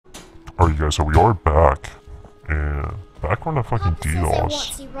Alright guys, so we are back. And back on the fucking Papa says I won't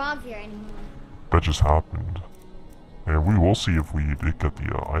DDoS see Rob here anymore. that just happened. And we will see if we did get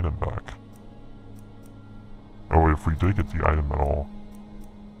the item back. Oh, if we did get the item at all.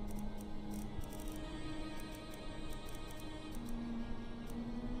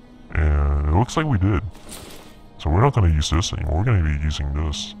 And it looks like we did. So we're not gonna use this anymore, we're gonna be using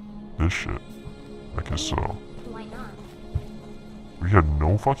this shit. I guess so. Why not? We had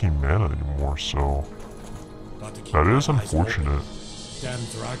no fucking mana anymore, so that is unfortunate. Damn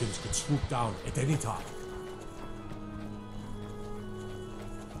dragons could swoop down at any time.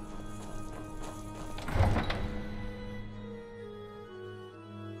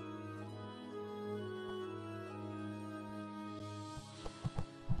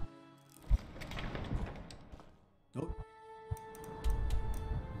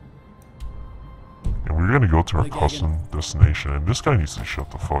 And we're gonna go to our custom destination, and this guy needs to shut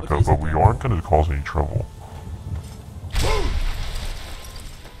the fuck up, but we aren't gonna cause any trouble.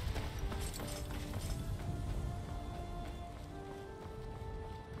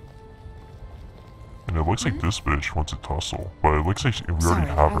 And it looks like this bitch wants to tussle, but it looks like we already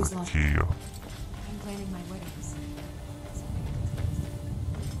have her key. I'm planning my weddings.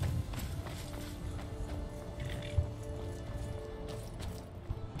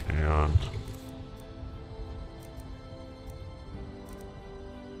 And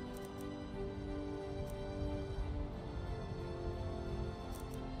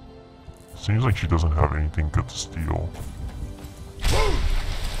seems like she doesn't have anything good to steal.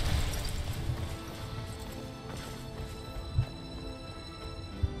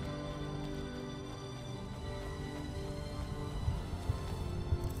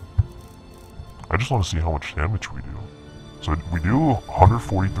 I just want to see how much damage we do. So we do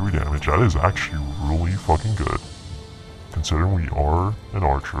 143 damage. That is actually really fucking good, considering we are an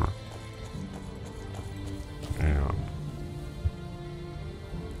archer. And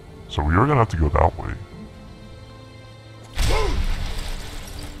so we are gonna have to go that way.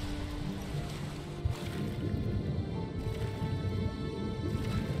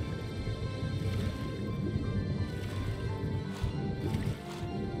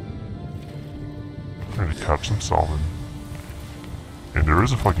 We're gonna catch some salmon. And there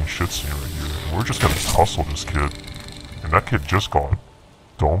is a fucking shit scene right here. And we're just gonna tussle this kid. And that kid just got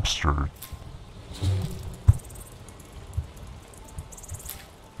dumpstered.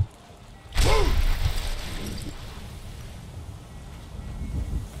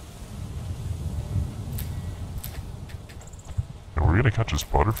 And we're gonna catch this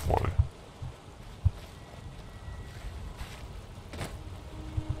butterfly.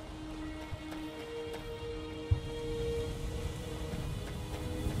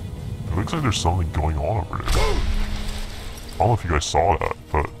 It looks like there's something going on over there. I don't know if you guys saw that,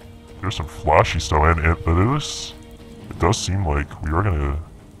 but there's some flashy stuff, and it does seem like we are gonna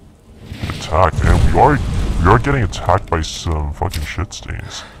get attacked, and we are getting attacked by some fucking shit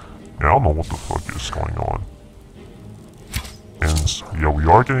stains. And I don't know what the fuck is going on. And yeah, we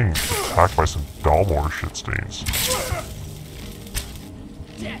are getting attacked by some Dalmor shit stains.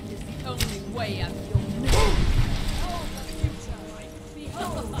 Death is the only way out of your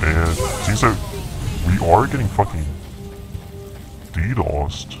And it seems like we are getting fucking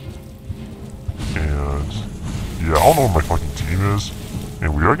DDoSed. And yeah, I don't know what my fucking team is.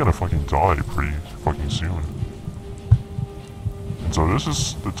 And we are gonna fucking die pretty fucking soon. And so this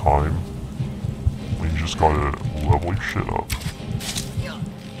is the time when you just gotta level your shit up.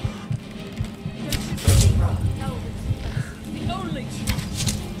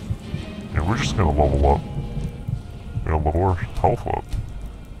 And we're just gonna level up. We're gonna level our health up.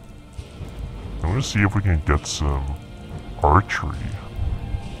 I'm gonna see if we can get some archery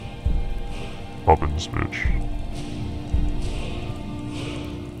up in this bitch.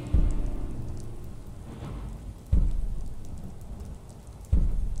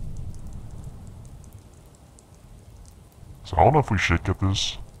 So I don't know if we should get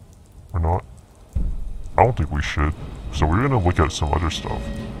this or not. I don't think we should. So we're gonna look at some other stuff.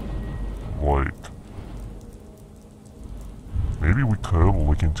 Like, maybe we could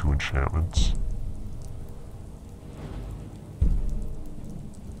look into enchantments.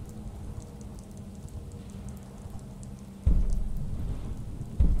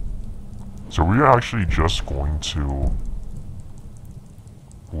 So we're actually just going to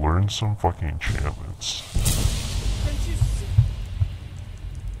learn some fucking enchantments.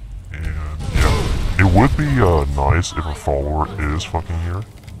 And yeah, it would be nice if a follower is fucking here.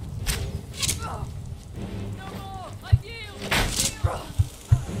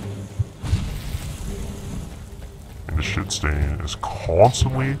 And the shit stain is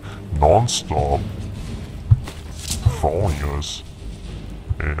constantly non-stop following us.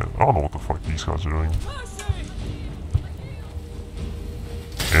 And I don't know what the fuck these guys are doing.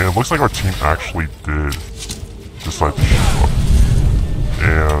 And it looks like our team actually did decide to shoot up.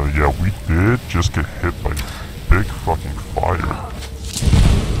 And yeah, we did just get hit by big fucking fire.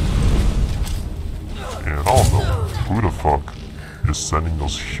 And I don't know who the fuck is sending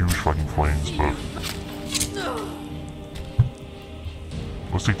those huge fucking flames, but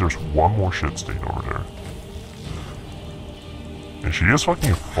looks like there's one more shit stain over there. And she is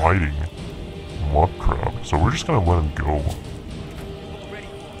fucking fighting Mud Crab, so we're just gonna let him go.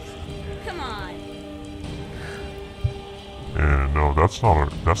 Come on. And no, that's not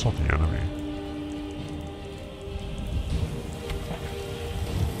the enemy.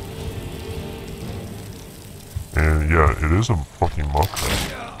 And yeah, it is a fucking Mud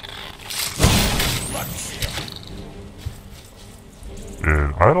Crab.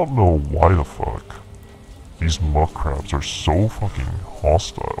 And I don't know why the fuck these muck crabs are so fucking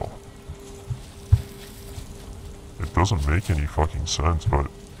hostile. It doesn't make any fucking sense, but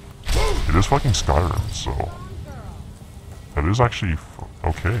it is fucking Skyrim, so that is actually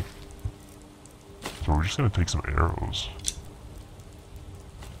okay. So we're just gonna take some arrows.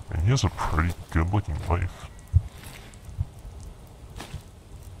 And he has a pretty good looking knife.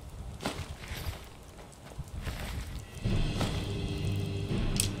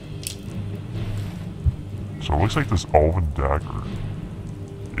 So it looks like this Elven Dagger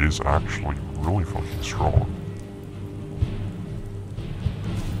is actually really fucking strong.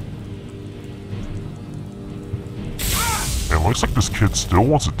 And it looks like this kid still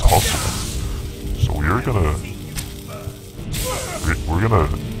wants to tussle. So we are gonna... We're gonna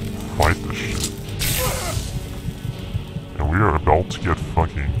fight this shit. And we are about to get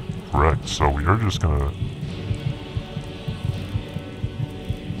fucking wrecked, so we are just gonna...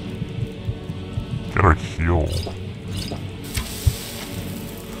 get our heal.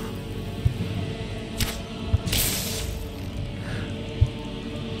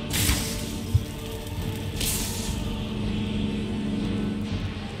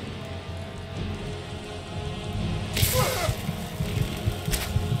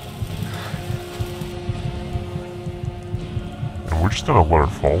 And we're just gonna let our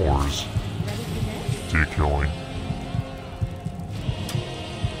followers do killing.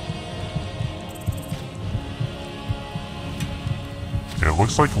 It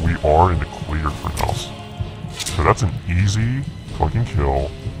looks like we are in the clear for now. So that's an easy fucking kill.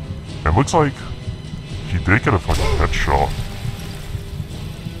 And it looks like he did get a fucking headshot.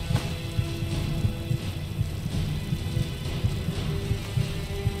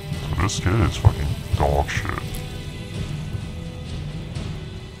 So this kid is fucking dog shit.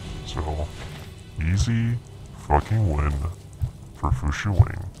 So, easy fucking win for SHU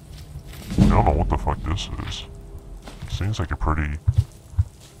WANG. I don't know what the fuck this is. Seems like a pretty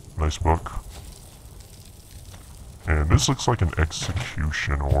nice book. And this looks like an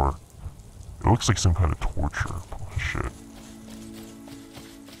execution, or it looks like some kind of torture shit.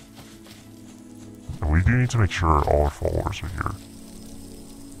 And we do need to make sure all our followers are here.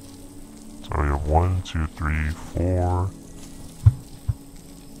 So we have 1, 2, 3, 4.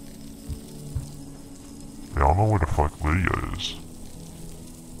 I don't know where the fuck Lydia is.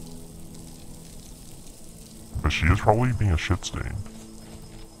 But she is probably being a shit stain.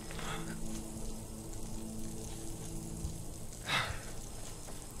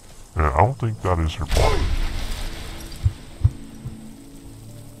 And I don't think that is her body.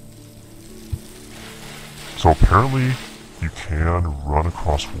 So apparently you can run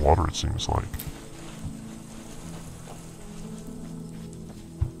across water, it seems like.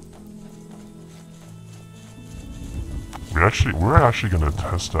 We're actually gonna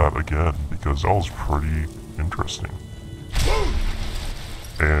test that again because that was pretty interesting.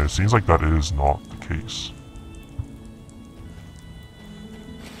 And it seems like that is not the case.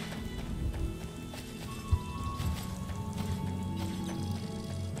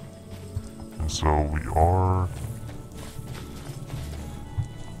 And so we are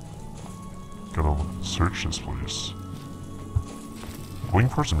gonna search this place. Looking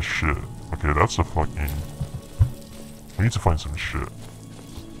for some shit. Okay, that's a fucking... We need to find some shit.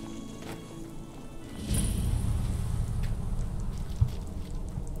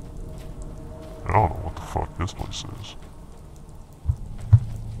 I don't know what the fuck this place is.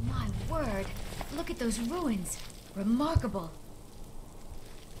 My word. Look at those ruins. Remarkable.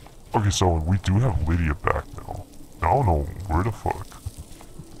 Okay, so we do have Lydia back now. I don't know where the fuck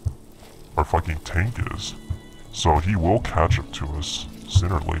our fucking tank is. So he will catch up to us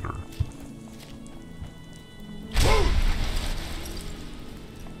sooner or later.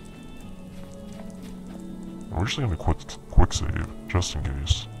 We're just gonna quick save, just in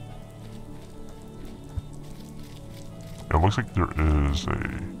case. It looks like there is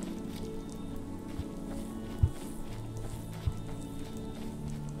a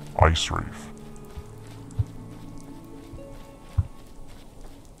ice reef.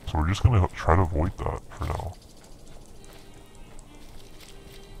 So we're just gonna try to avoid that for now.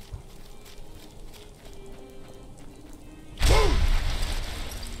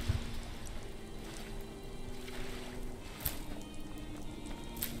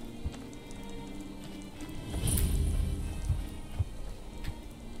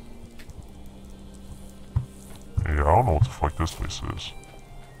 Yeah, I don't know what the fuck this place is.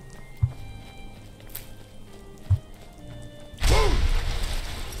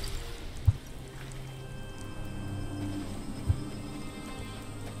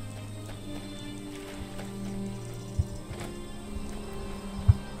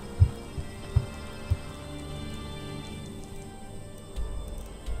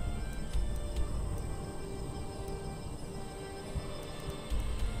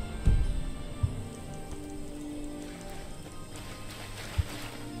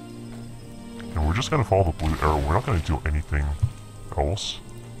 We're just gonna follow the blue arrow. We're not gonna do anything else.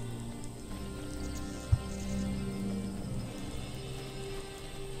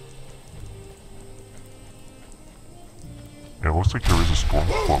 And it looks like there is a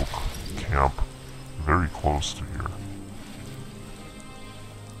Stormcloak camp very close to here.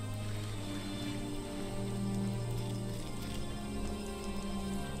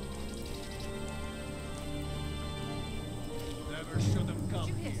 Never should have come. Did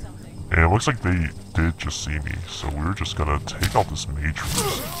you hear something? And it looks like they did just see me, so we're just gonna take out this mage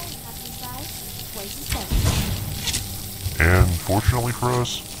first. And fortunately for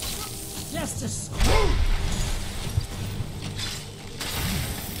us, Justice!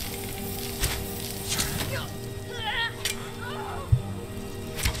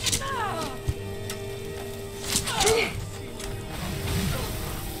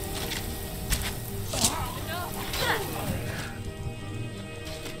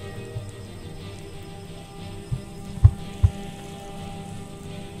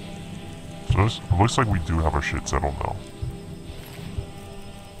 so it looks like we do have our shit settled now.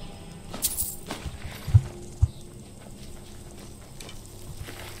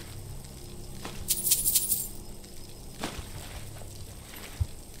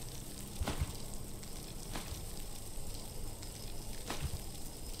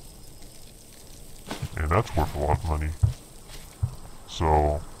 And that's worth a lot of money.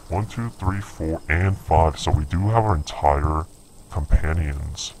 So, 1, 2, 3, 4, and 5. So we do have our entire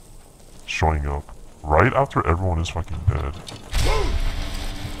companions showing up right after everyone is fucking dead.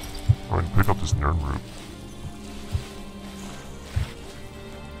 We're going to pick up this nerd root.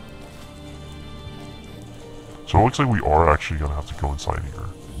 So it looks like we are actually going to have to go inside here.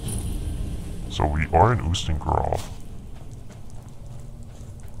 So we are in Ustengrov.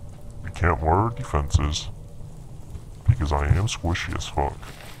 We can't lower our defenses because I am squishy as fuck.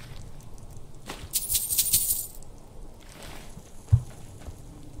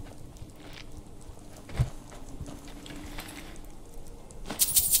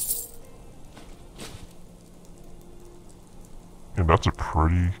 And that's a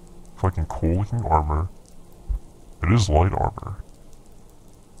pretty fucking cool looking armor. It is light armor.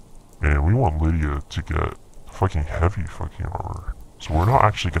 And we want Lydia to get fucking heavy fucking armor. So we're not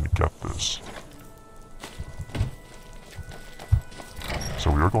actually gonna get this. So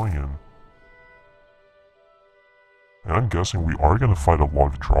we are going in. And I'm guessing we are gonna fight a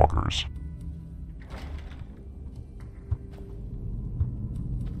lot of Draugrs.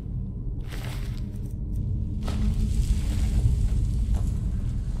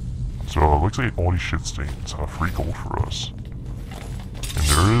 So it looks like all these shit stains have free gold for us. And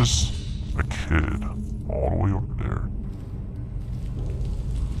there is a kid all the way over there.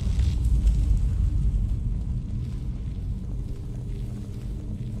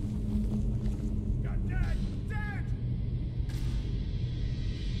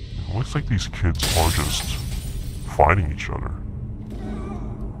 It looks like these kids are just fighting each other.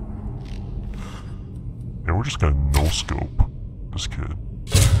 And we're just gonna no-scope this kid.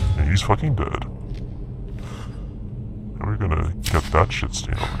 And he's fucking dead. And we're gonna get that shit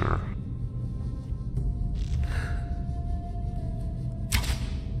stain over there.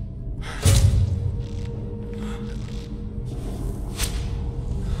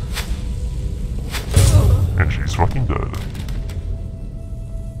 And she's fucking dead.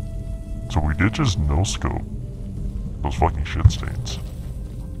 So we did just no-scope those fucking shit stains.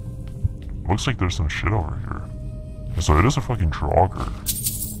 Looks like there's some shit over here. And so it is a fucking Draugr.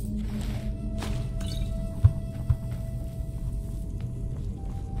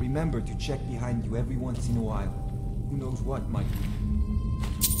 remember to check behind you every once in a while. Who knows what might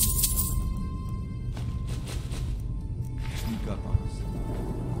sneak up on us.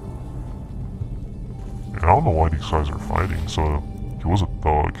 And I don't know why these guys are fighting, so he was a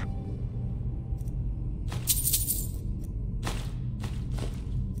thug.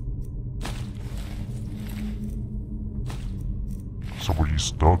 So were these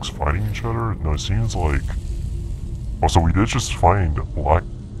thugs fighting each other? No, it seems like... Oh, so we did just find a black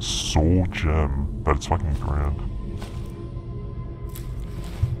soul gem. That's fucking grand.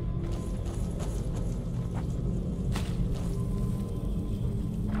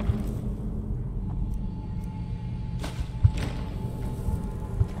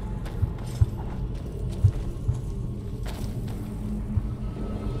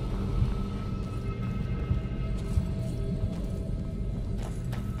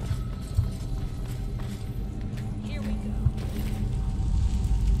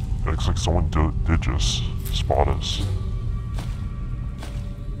 Looks like someone did just spot us.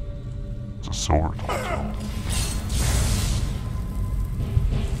 It's a silver tattoo.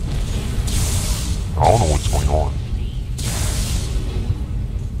 I don't know what's going on.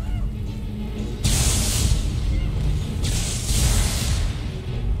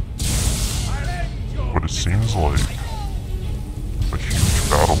 But it seems like a huge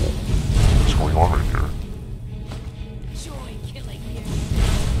battle is going on right here.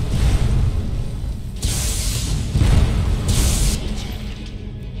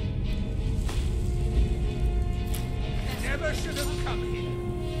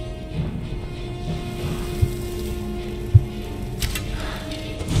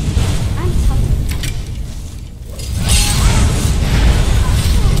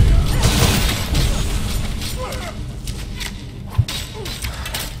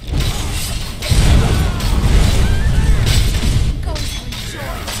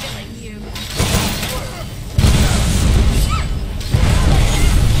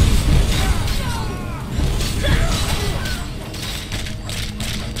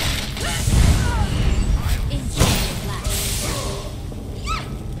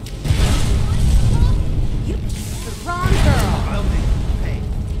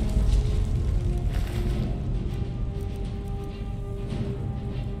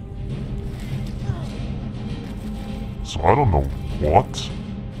 So I don't know what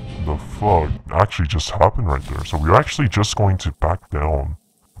the fuck actually just happened right there. So we're actually just going to back down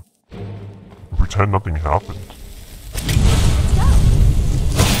and pretend nothing happened.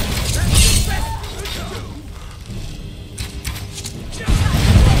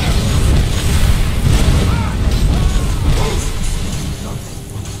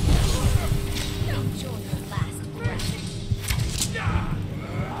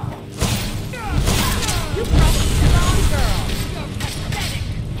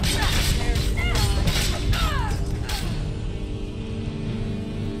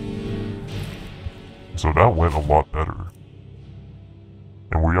 So that went a lot better.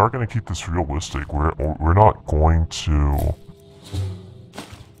 And we are going to keep this realistic. We're not going to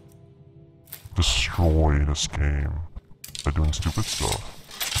destroy this game by doing stupid stuff.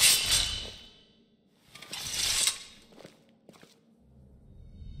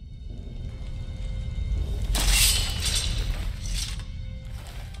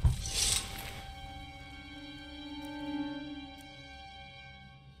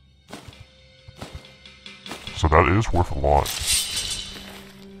 So that is worth a lot.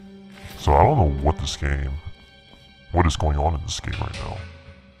 So I don't know what is going on in this game right now.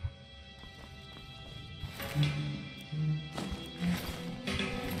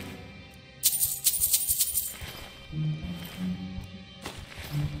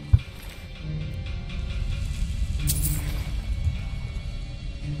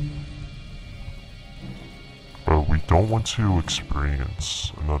 But we don't want to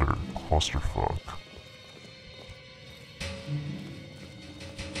experience another clusterfuck.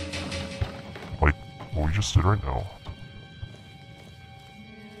 Like what we just did right now.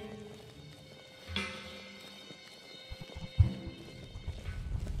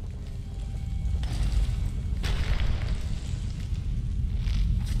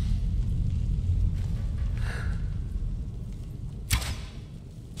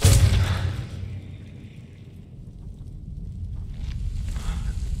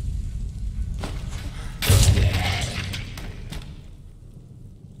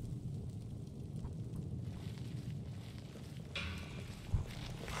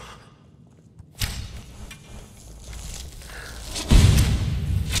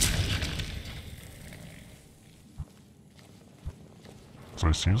 So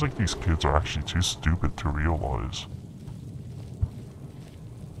it seems like these kids are actually too stupid to realize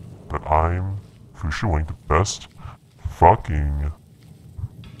I'm SHU WANG, the best fucking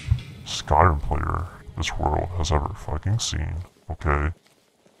Skyrim player this world has ever fucking seen, okay?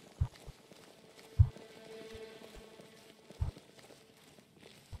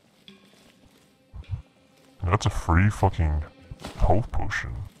 And that's a free fucking health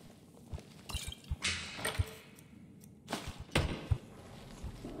potion.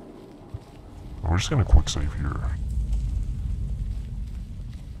 And we're just gonna quick save here.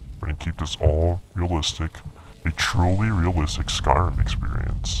 We're gonna keep this all realistic. A truly realistic Skyrim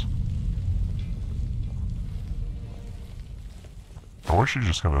experience. I'm actually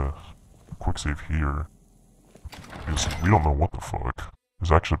just gonna quick save here. Because we don't know what the fuck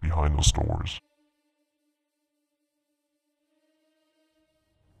is actually behind those doors.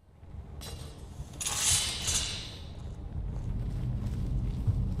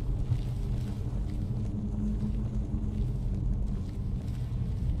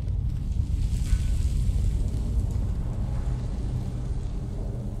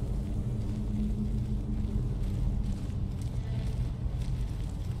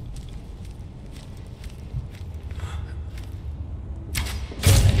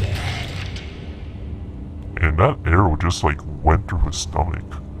 And that arrow just like went through his stomach.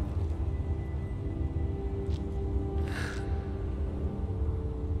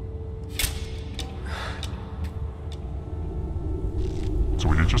 So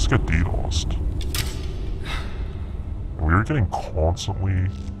we did just get DDoSed. And we were getting constantly,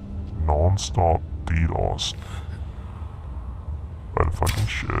 non-stop DDoSed by the fucking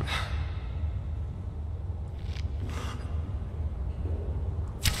shit.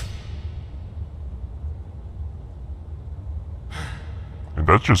 And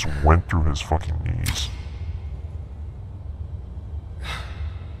that just went through his fucking knees.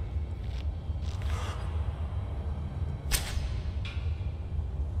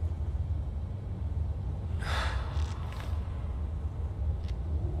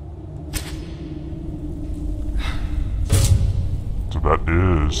 So that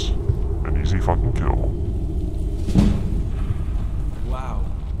is an easy fucking kill. Wow.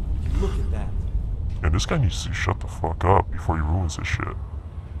 Look at that. And this guy needs to shut the fuck up before he ruins this shit.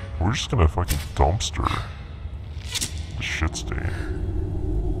 We're just gonna fucking dumpster the shit stain.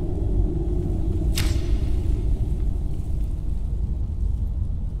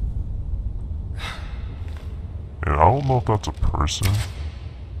 And I don't know if that's a person,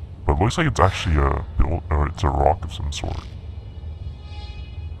 but it looks like it's actually a build, or it's a rock of some sort.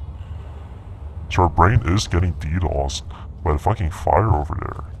 So our brain is getting DDoSed by the fucking fire over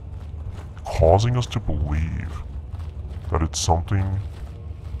there, causing us to believe that it's something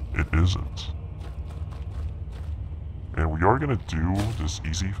it isn't. And we are gonna do this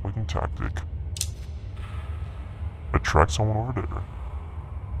easy fucking tactic. Attract someone over there.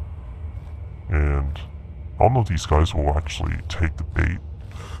 And I don't know if these guys will actually take the bait.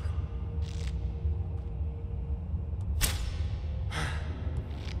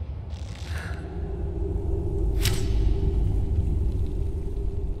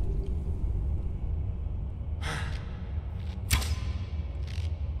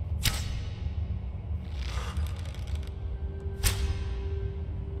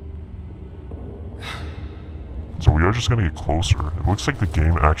 So we are just gonna get closer. It looks like the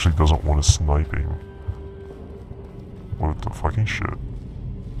game actually doesn't want us sniping. What the fucking shit?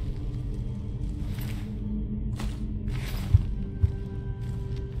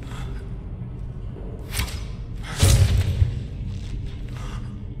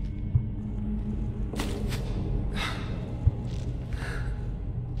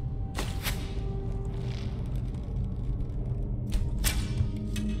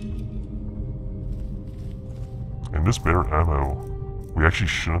 And this bear ammo, we actually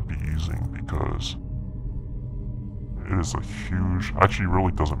shouldn't be using because it is a huge, actually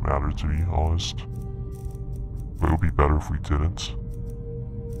really doesn't matter to be honest, but it would be better if we didn't.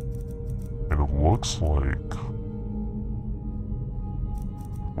 And it looks like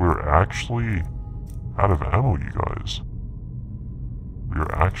we're actually out of ammo, you guys. We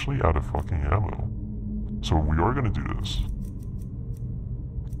are actually out of fucking ammo. So we are gonna do this.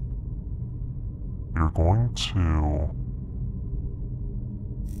 We're going to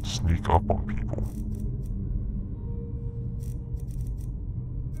sneak up on people.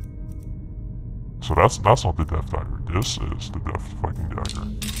 So that's not the death dagger. This is the death fucking dagger.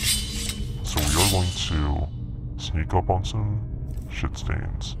 So we are going to sneak up on some shit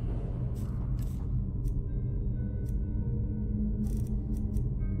stains.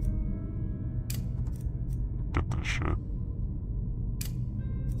 Get this shit.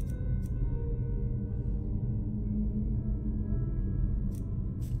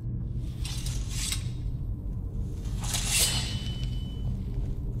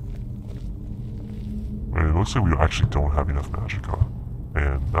 looks like we actually don't have enough magicka.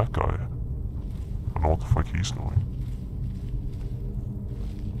 And that guy, I don't know what the fuck he's doing.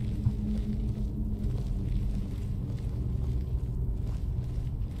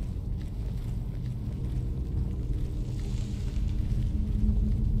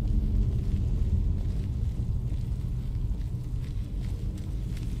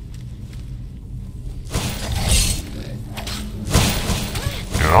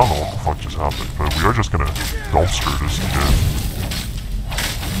 I don't know what the fuck just happened, but we are just gonna dumpster this kid.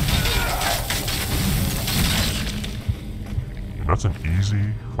 And that's an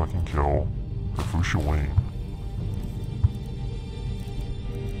easy fucking kill for SHU WANG.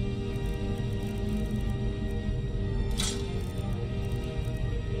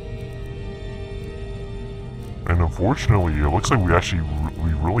 And unfortunately, it looks like we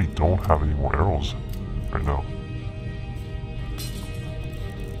really don't have any more arrows right now.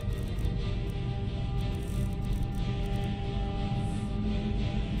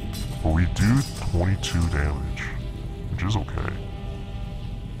 But we do 22 damage, which is okay.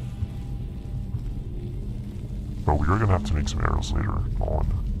 But we are gonna have to make some arrows later on.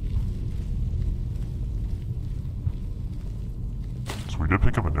 So we did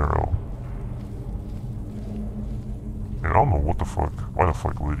pick up an arrow. And I don't know what the fuck, why the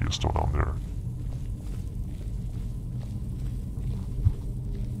fuck Lydia's still down there.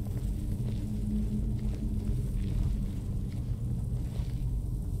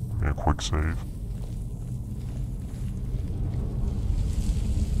 A quick save.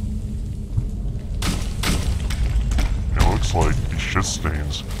 It looks like these shit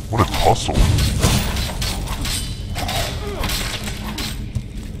stains. What a tussle.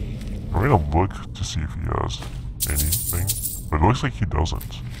 I'm gonna look to see if he has anything, but it looks like he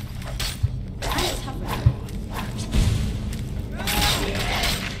doesn't.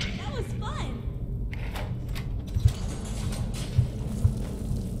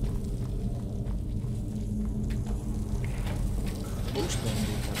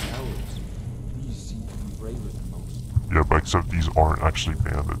 Yeah, but except these aren't actually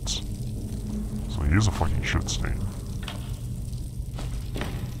bandits. So he is a fucking shit stain.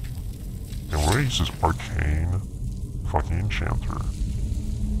 And we're gonna use this arcane fucking enchanter.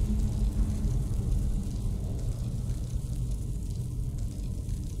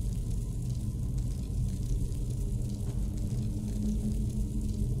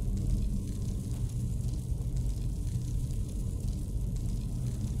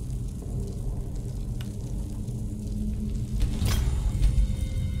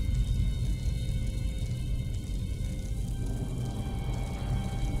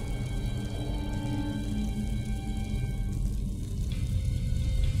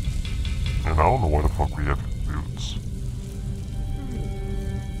 And I don't know why the fuck we have boots.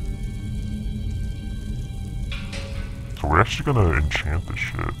 So we're actually gonna enchant this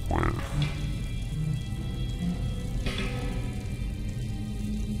shit with...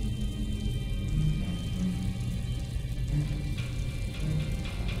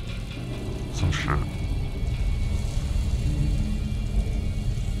 some shit.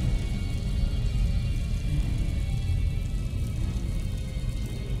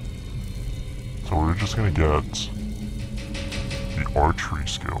 So we're just gonna get the archery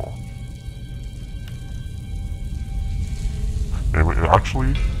skill. And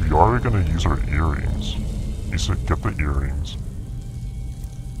actually, we are gonna use our earrings. You said get the earrings.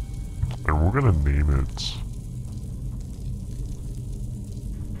 And we're gonna name it...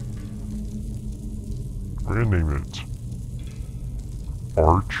 We're gonna name it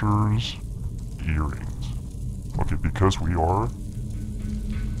Archer's Earrings. Okay, because we are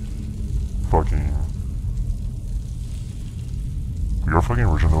fucking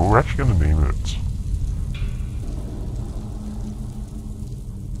original. We're actually gonna name it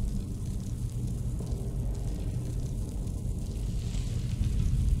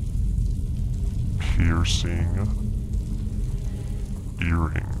Piercing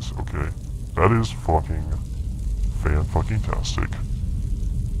Earrings. Okay, that is fucking fan-fucking-tastic.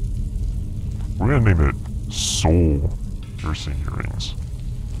 We're gonna name it Soul Piercing Earrings.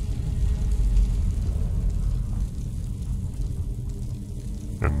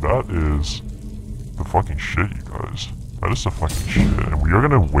 And that is the fucking shit, you guys. That is the fucking shit. And we are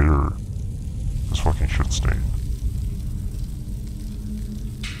gonna wear this fucking shit stain.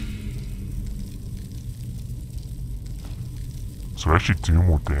 So we actually do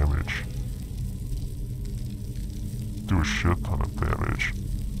more damage. Do a shit ton of damage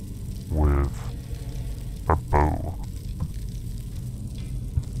with a bow.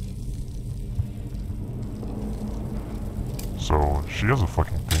 So she has a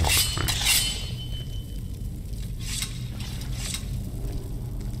fucking thing on her face.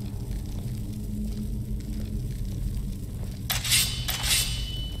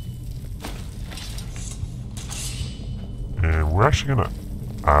 we're actually gonna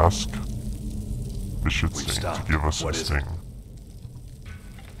ask the shit We've thing to stopped. give us What this is thing. it?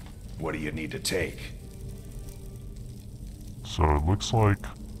 What do you need to take? So it looks like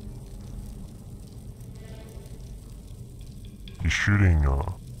he's shooting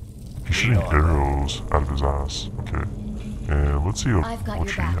arrows out of his ass. Okay. And let's see I've got what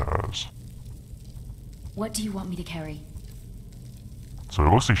your she back. has. What do you want me to carry? So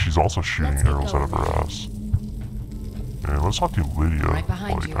it looks like she's also shooting Let's get arrows out of going, her then. ass. And let's talk to Lydia. Right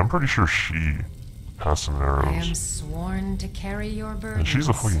behind you. I'm pretty sure she has some I am arrows. sworn to carry your burden. And she's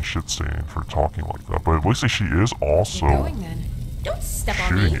a fucking shit stain for talking like that. But it looks like she is also Get going then. Don't step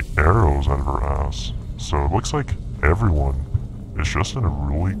on me. shooting arrows out of her ass. So it looks like everyone is just in a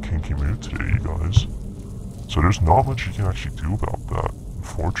really kinky mood today, you guys. So there's not much you can actually do about that,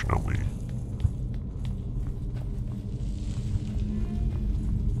 unfortunately.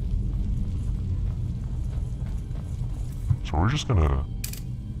 So we're just gonna...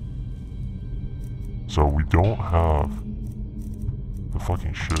 So we don't have the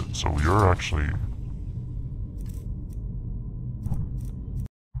fucking shit, so we are actually...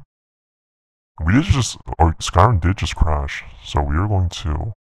 We did just... Or Skyrim did just crash, so we are going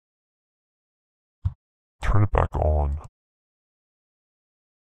to turn it back on.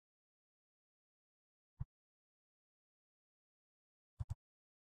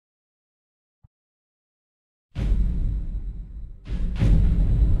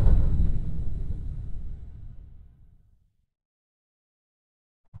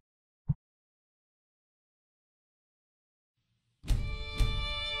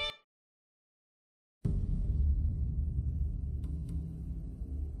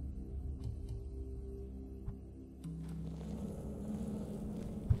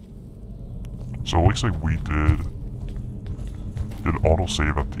 So it looks like we did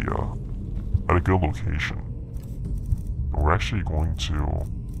autosave at the at a good location. And we're actually going to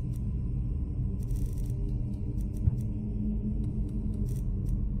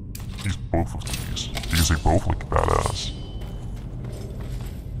use both of these because they both look badass.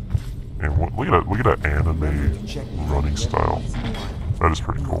 And look at that anime Check running style. That is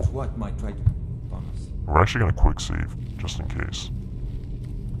pretty Who knows cool. what might try to bomb us. We're actually gonna quick save just in case.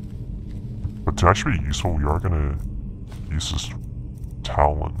 But to actually be useful, we are gonna use this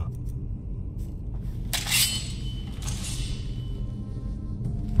Talon.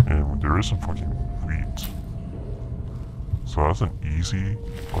 And there is some fucking wheat. So that's an easy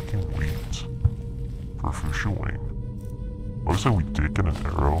fucking wheat for SHU WANG. Looks like we did get an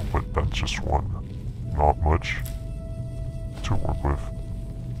arrow, but that's just one. Not much to work with.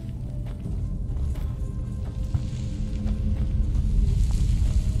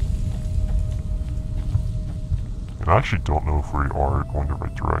 And I actually don't know if we are going the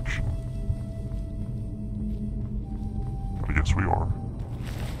right direction. But I guess we are.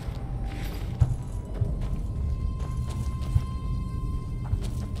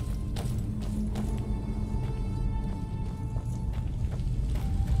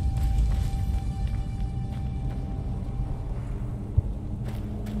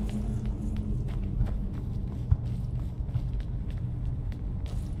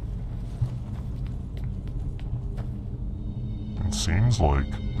 It seems like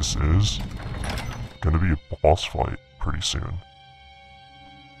this is gonna be a boss fight pretty soon.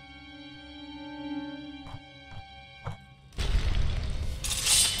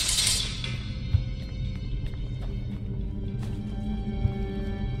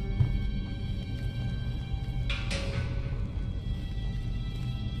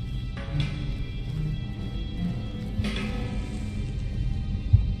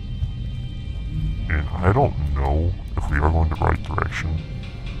 And I don't know if we are going the right direction.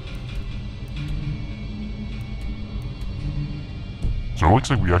 So it looks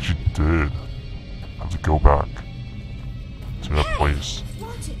like we actually did have to go back to that place.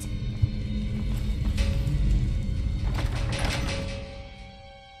 Watch it.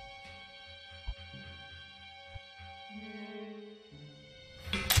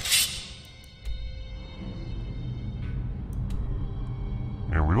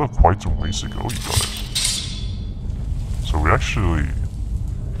 And we have quite some ways to go, you guys. So we actually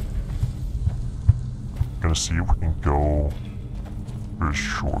gonna see if we can go through a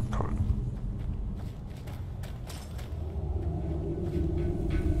shortcut.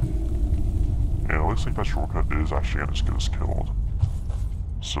 And it looks like that shortcut is actually gonna just get us killed.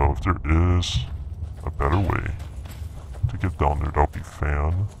 So if there is a better way to get down there, that would be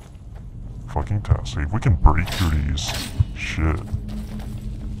fucking tastic. If we can break through these shit,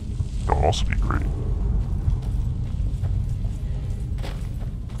 that would also be great.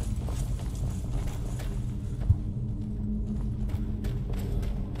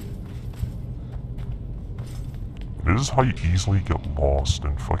 This is how you easily get lost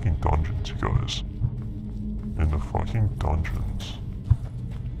in fucking dungeons, you guys. In the fucking dungeons.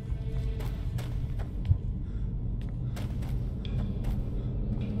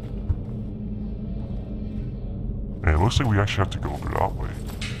 And it looks like we actually have to go that way.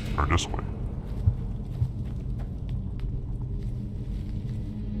 Or this way.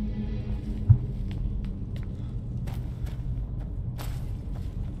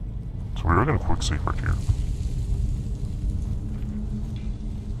 So we are gonna quick save right here.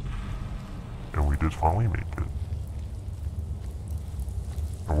 And we did finally make it.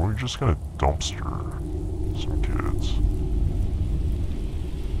 And we're just gonna dumpster some kids.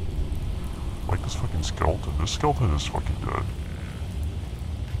 Like this fucking skeleton. This skeleton is fucking dead.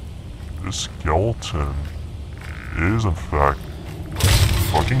 This skeleton is in fact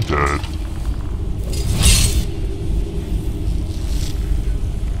fucking dead.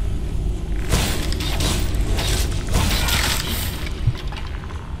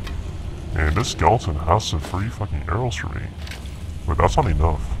 And this skeleton has some free fucking arrows for me. But that's not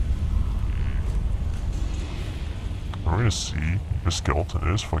enough. And we're gonna see this skeleton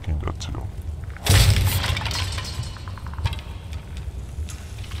is fucking dead too.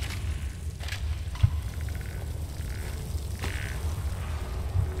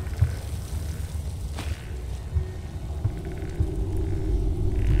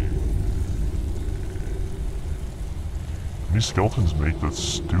 These skeletons make the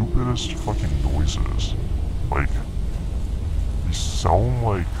stupidest fucking noises. Like, they sound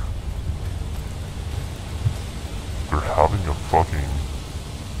like they're having a fucking...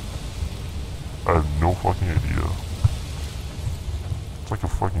 I have no fucking idea. It's like a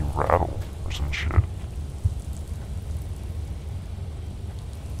fucking rattle or some shit.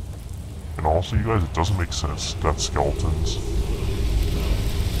 And also, you guys, it doesn't make sense that skeletons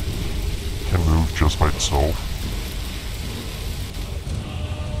can move just by itself.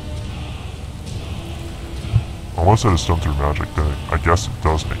 Unless it is done through magic, then I guess it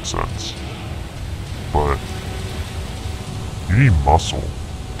does make sense. But you need muscle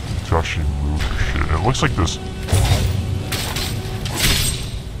to actually move your shit. And it looks like this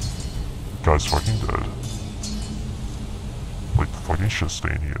guy's fucking dead. Like the fucking shit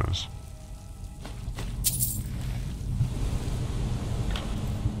stain he is.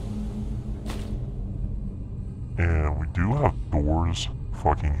 And we do have Thor's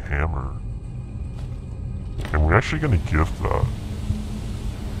fucking hammer. And we're actually gonna give that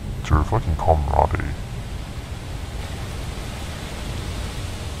to her fucking comrade.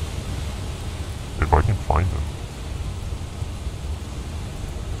 If I can find him.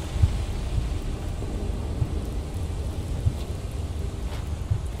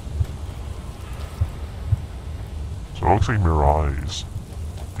 So it looks like Mirai is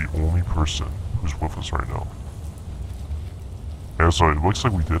the only person who's with us right now. And so it looks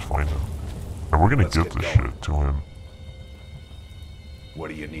like we did find him. And we're gonna give this shit to him. What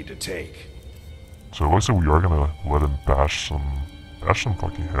do you need to take? So it looks like we are gonna let him bash some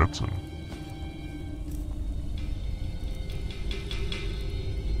fucking heads in.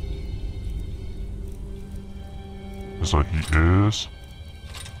 So he is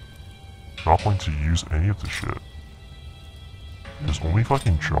not going to use any of the shit. His only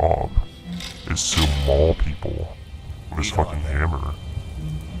fucking job is to maul people with his fucking hammer.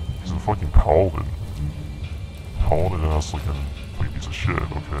 He's a fucking paladin. Paladin has like a piece of shit,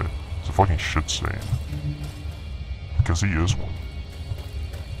 okay? He's a fucking shit stain. Because he is one.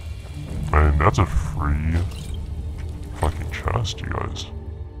 And that's a free fucking chest, you guys.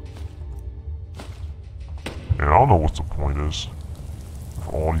 And I don't know what the point is of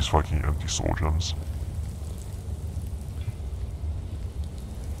all these fucking empty soul gems.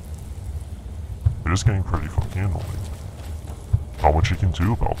 It is getting pretty fucking annoying. Not much you can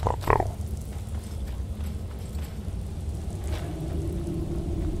do about that though.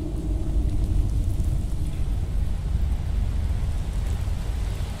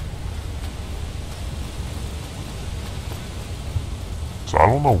 So I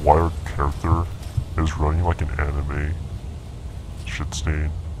don't know why our character is running like an anime shit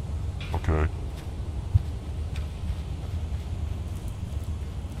stain. Okay.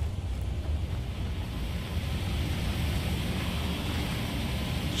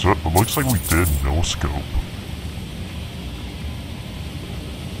 So it looks like we did no scope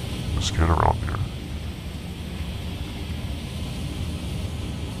this kid around here.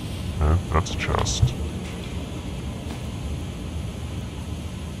 And that's a chest.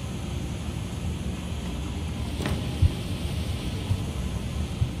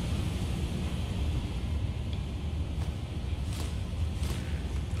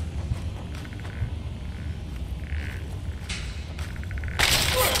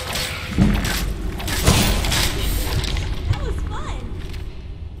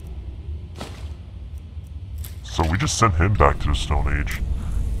 just sent him back to the Stone Age,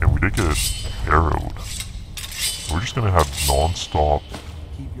 and we did get arrowed. We're just gonna have non-stop,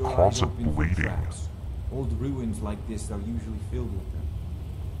 Keep your eyes constant open for bleeding. traps. Old ruins like this are usually filled with them.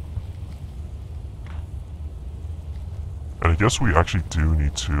 And I guess we actually do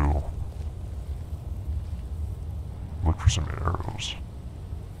need to look for some arrows.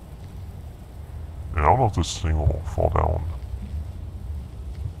 And I don't know if this thing will fall down.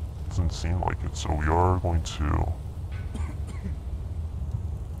 Doesn't seem like it, so we are going to...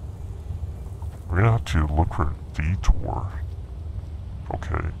 We're gonna have to look for a detour.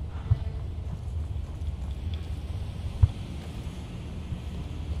 Okay.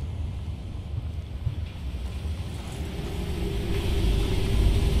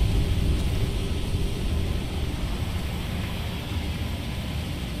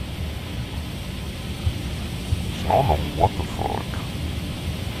 So I don't know what the fuck.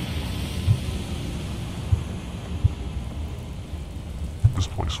 This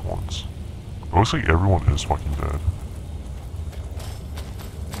place once. It looks like everyone is fucking dead.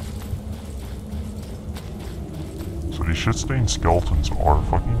 So these shit-stained skeletons are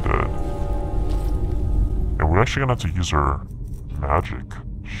fucking dead. And we're actually gonna have to use our magic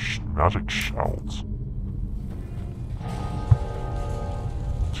shouts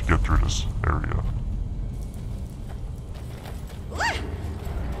to get through this area.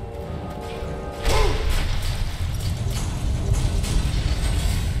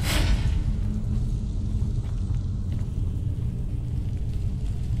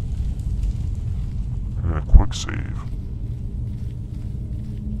 And a quick save.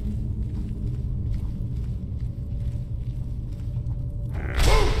 And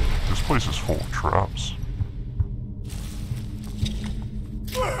this place is full of traps.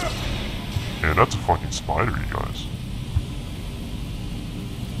 And that's a fucking spider, you guys.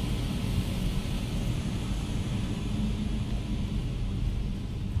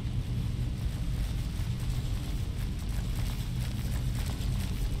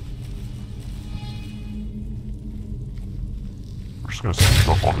 We're just gonna sneak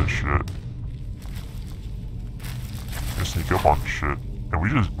up on this shit. Gonna sneak up on this shit. And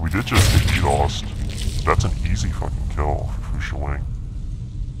we did just get G-Lost. That's an easy fucking kill for SHU WANG.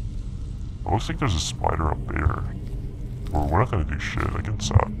 It looks like there's a spider up there. Well, we're not gonna do shit against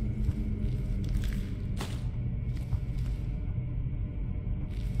that.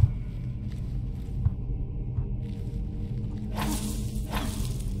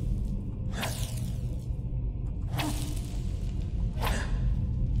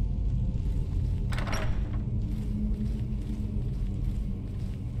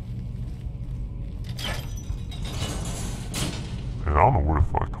 And I don't know where the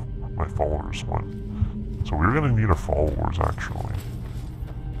fuck my followers went. So we're gonna need our followers, actually.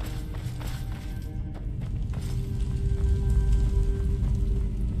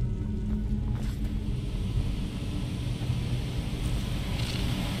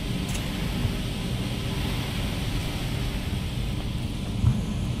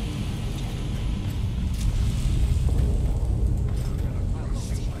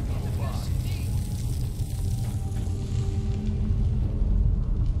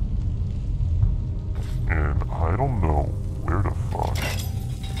 And I don't know where the fuck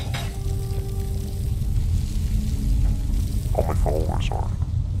all my followers are.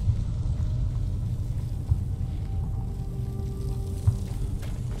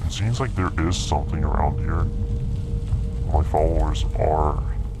 It seems like there is something around here. My followers are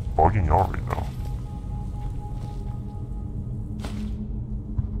bugging out right now.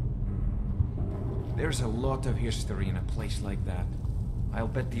 There's a lot of history in a place like that. I'll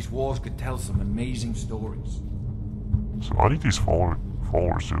bet these walls could tell some amazing stories. So I need these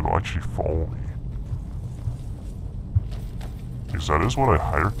followers to actually follow me. Because that is what I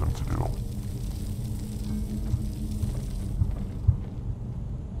hired them to do.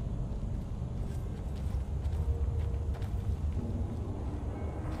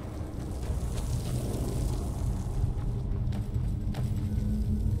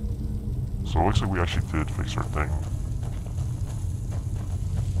 So it looks like we actually did fix our thing.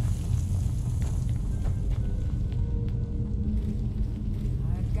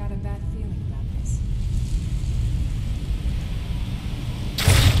 I've got a bad feeling about this.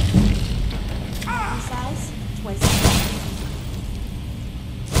 Size, twice as big.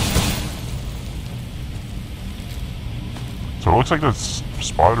 So it looks like that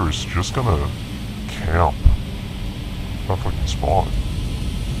spider is just gonna camp. That fucking spot.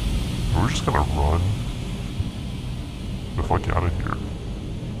 We're just gonna run the fuck out of here.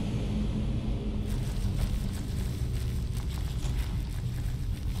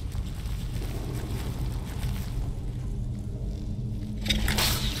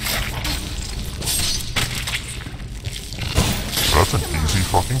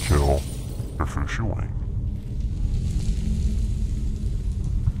 fucking kill your SHU WANG.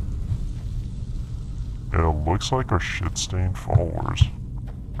 And it looks like our shit-stained followers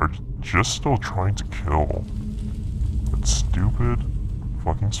are just still trying to kill that stupid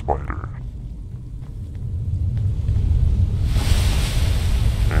fucking spider.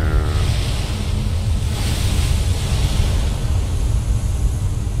 And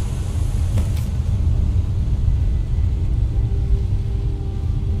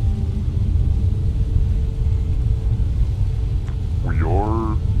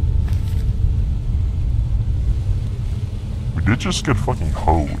we did just get fucking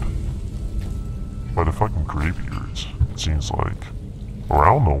hoed by the fucking graybeards, it seems like. Or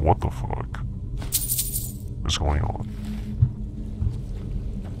I don't know what the fuck is going on.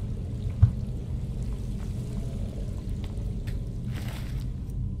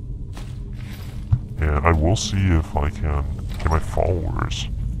 And I will see if I can get my followers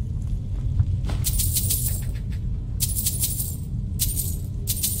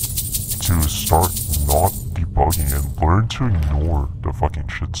to start not debugging and learn to ignore the fucking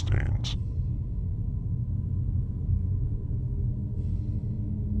shit stains.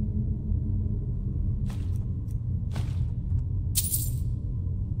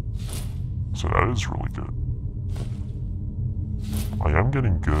 So that is really good. I am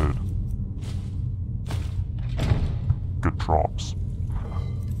getting good drops.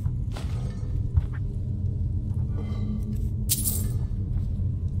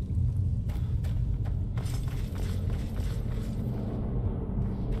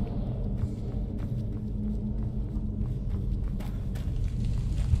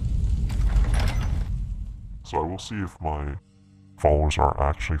 So I will see if my followers are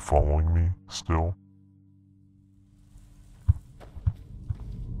actually following me still.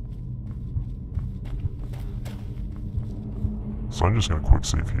 So I'm just gonna quick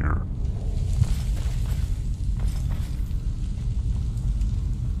save here.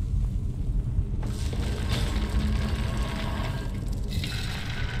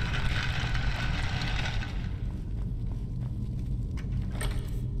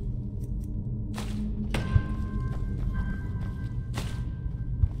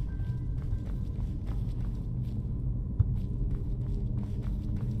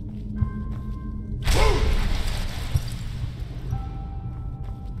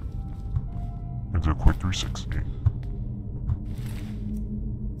 Do a quick 360.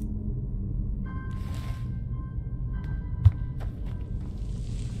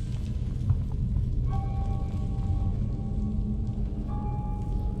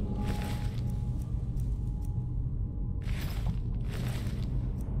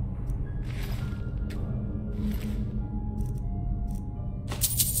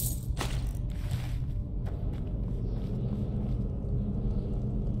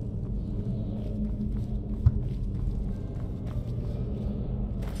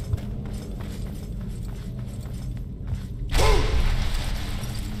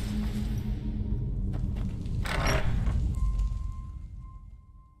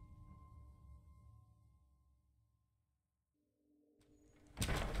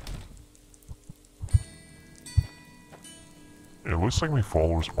 It looks like my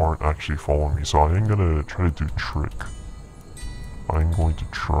followers aren't actually following me, so I am gonna try to do a trick. I'm going to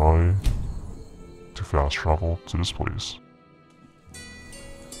try to fast travel to this place.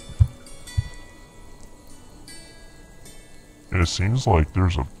 And it seems like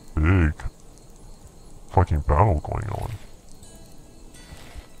there's a big fucking battle going on.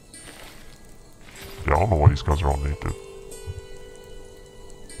 Yeah, I don't know why these guys are all naked.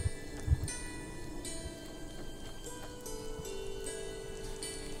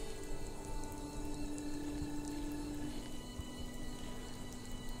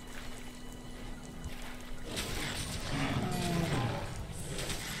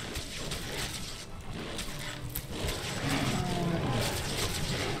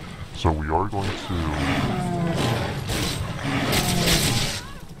 So we are going to...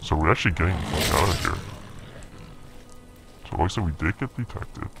 So we're actually getting the fuck out of here. So like I said, we did get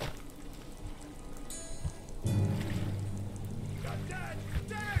detected.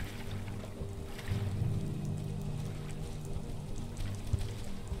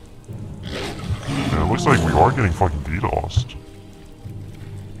 And it looks like we are getting fucking DDoSed.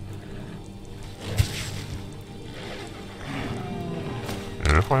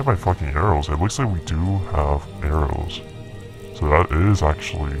 And if I have my fucking arrows, it looks like we do have arrows. So that is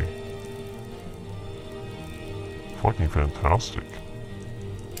actually fucking fantastic.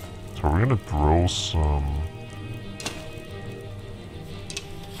 So we're gonna throw some...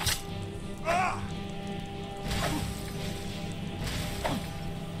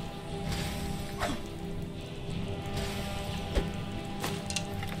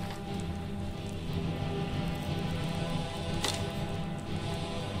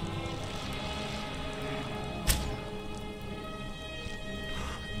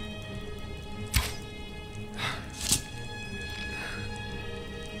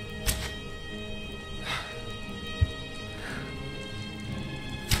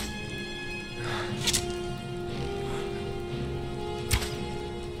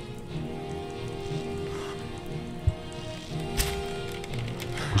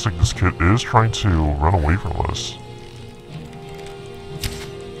 Looks like this kid is trying to run away from us.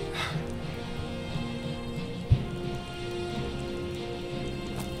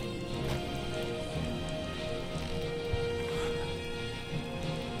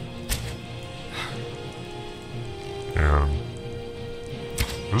 And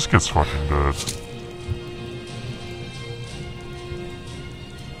this kid's fucking dead.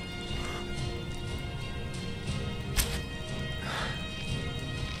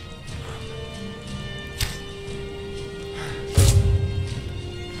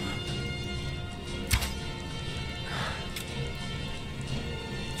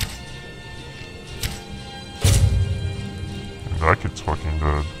 That kid's fucking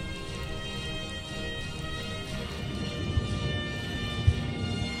dead.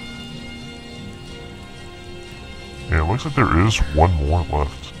 Yeah, it looks like there is one more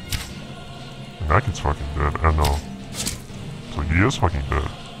left. And that kid's fucking dead. I know. So he is fucking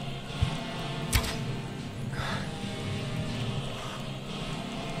dead.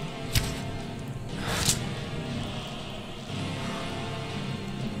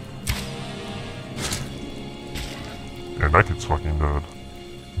 And that kid's fucking dead.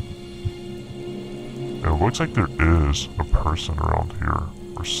 And it looks like there is a person around here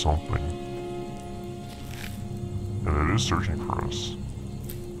or something. And it is searching for us.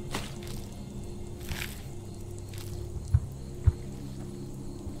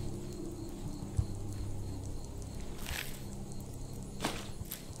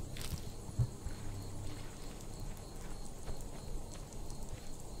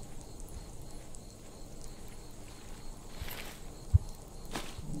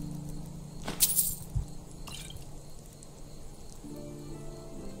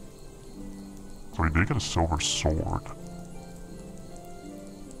 So we did get a silver sword.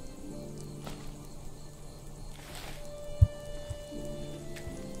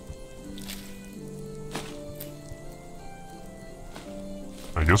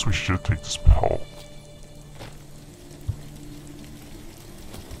 I guess we should take this pelt.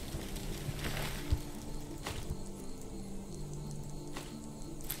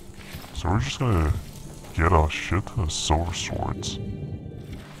 So we're just gonna get a shit ton of silver swords.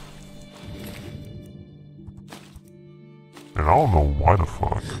 And I don't know why the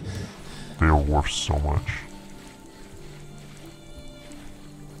fuck they are worth so much.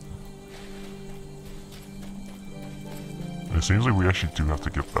 And it seems like we actually do have to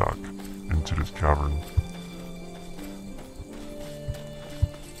get back into this cavern.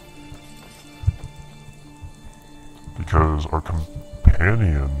 Because our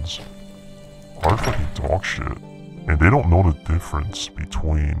companions are fucking dog shit. And they don't know the difference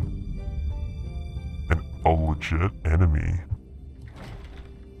between a legit enemy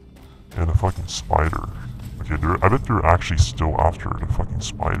and a fucking spider. Okay, I bet they're actually still after the fucking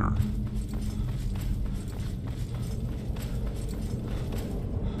spider.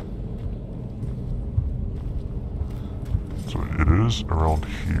 So it is around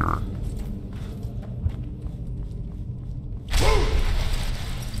here.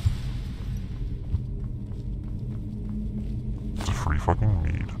 It's a free fucking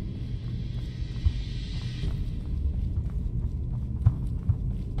mead.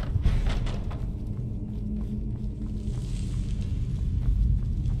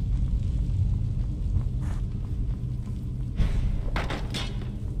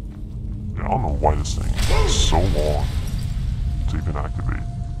 I don't know why this thing is so long to even activate.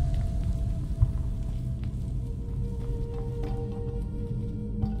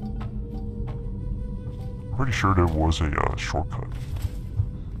 I'm pretty sure there was a shortcut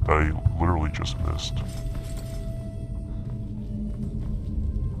that I literally just missed.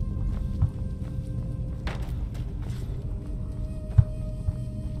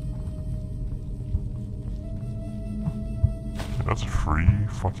 And that's free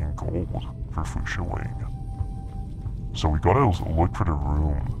fucking gold for SHU WANG. So we gotta look for the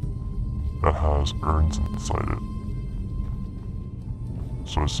room that has urns inside it.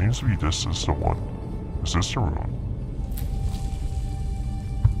 So it seems to be this is the one. Is this the room?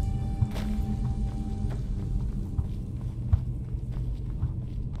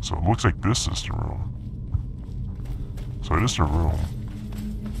 So it looks like this is the room. So it is the room.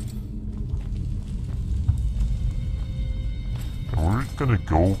 And we're gonna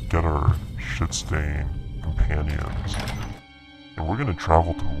go get our shit-stained companions. And we're gonna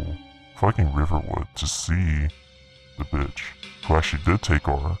travel to fucking Riverwood to see the bitch who actually did take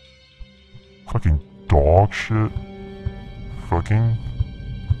our fucking dog shit fucking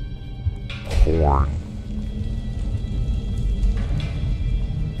horn.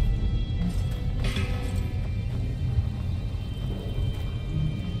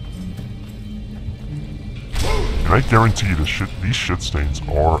 And I guarantee you these shit stains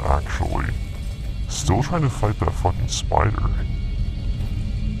are actually still trying to fight that fucking spider.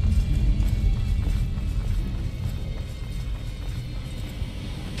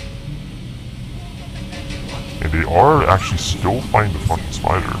 And they are actually still fighting the fucking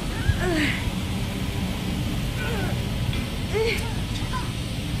spider.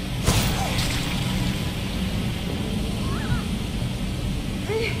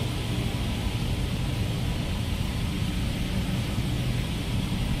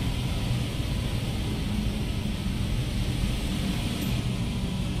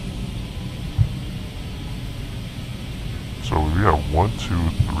 So we have 1, 2,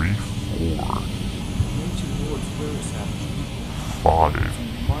 3, 4, 5.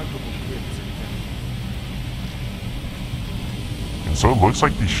 And so it looks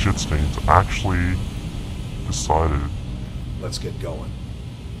like these shit stains actually decided Let's get going.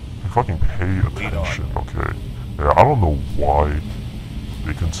 to fucking pay attention, okay? Yeah, I don't know why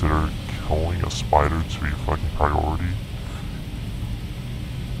they consider killing a spider to be a fucking priority.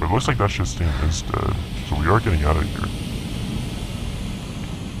 But it looks like that shit stain is dead, so we are getting out of here.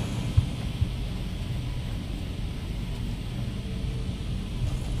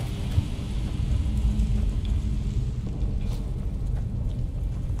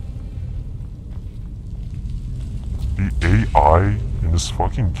 The AI in this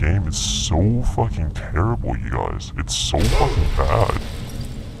fucking game is so fucking terrible, you guys. It's so fucking bad.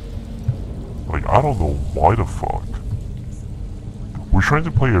 Like, I don't know why the fuck. We're trying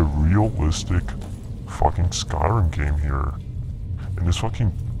to play a realistic fucking Skyrim game here. And this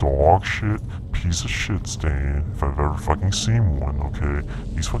fucking dog shit, piece of shit stain, if I've ever fucking seen one, okay?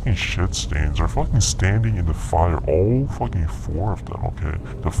 These fucking shit stains are fucking standing in the fire, all fucking 4 of them, okay?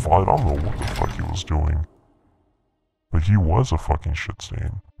 The fight, I don't know what the fuck he was doing. But he was a fucking shit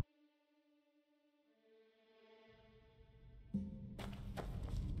stain.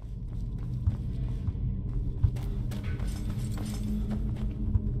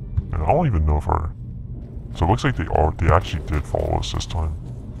 And I don't even know if our... So it looks like they actually did follow us this time.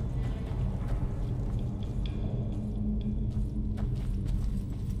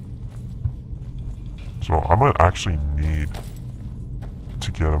 So I might actually need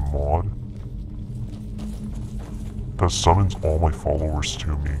to get a mod that summons all my followers to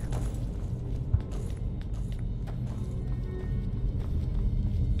me.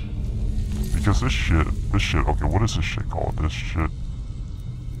 Because this shit, okay, what is this shit called? This shit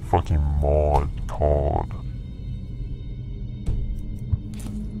fucking mod called...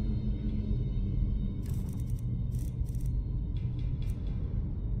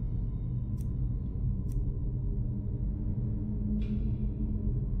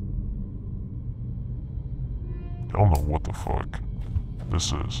 I don't know what the fuck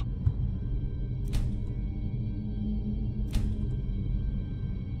this is.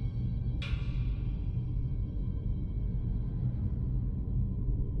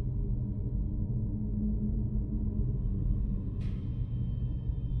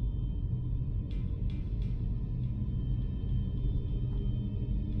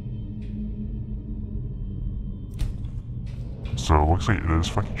 So it looks like it is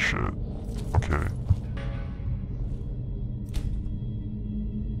fucking shit. Okay.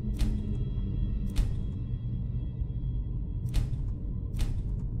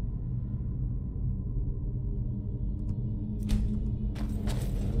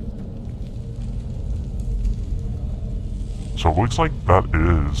 So it looks like that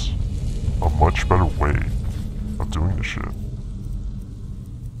is a much better way of doing this shit.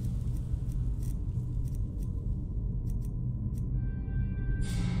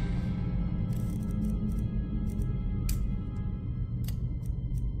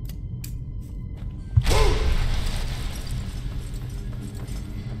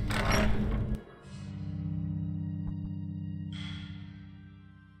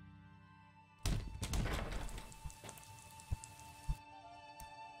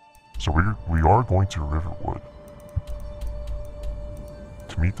 So we are going to Riverwood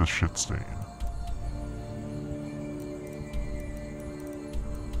to meet the shit stain.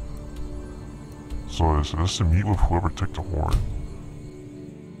 So this is to meet with whoever took the horn.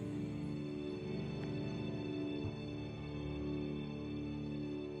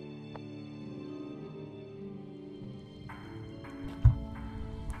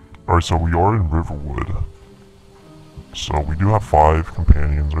 Alright, so we are in Riverwood. So we do have 5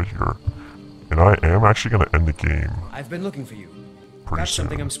 companions right here. And I am actually going to end the game I've been looking for you. pretty Got soon.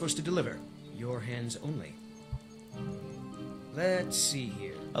 something I'm supposed to deliver. Your hands only. Let's see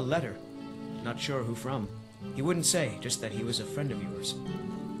here. A letter. Not sure who from. He wouldn't say, just that he was a friend of yours.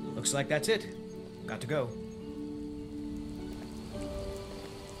 Looks like that's it. Got to go.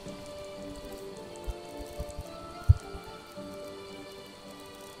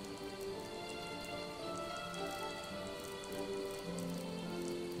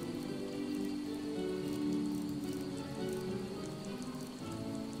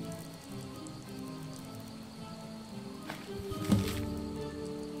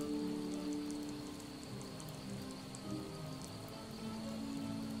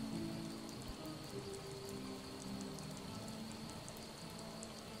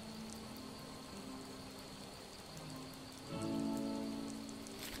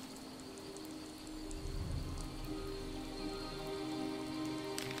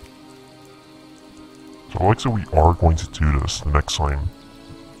 Alexa, we are going to do this the next time.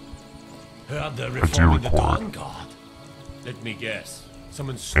 Heard the do reforming the record. Dawn Guard. Let me guess.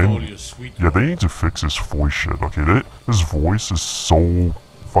 Someone stole your sweet. Yeah, they need to fix this voice shit, okay? His voice is so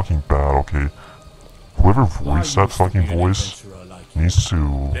fucking bad, okay? Whoever voiced that fucking voice needs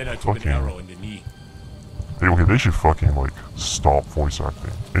to Then I took an arrow fucking... in the knee. Hey, okay, they should fucking, like, stop voice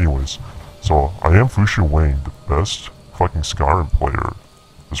acting. Anyways, so, I am SHU WANG, the best fucking Skyrim player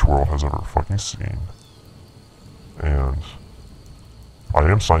this world has ever fucking seen. And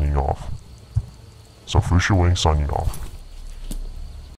I am signing off. So SHU WANG signing off.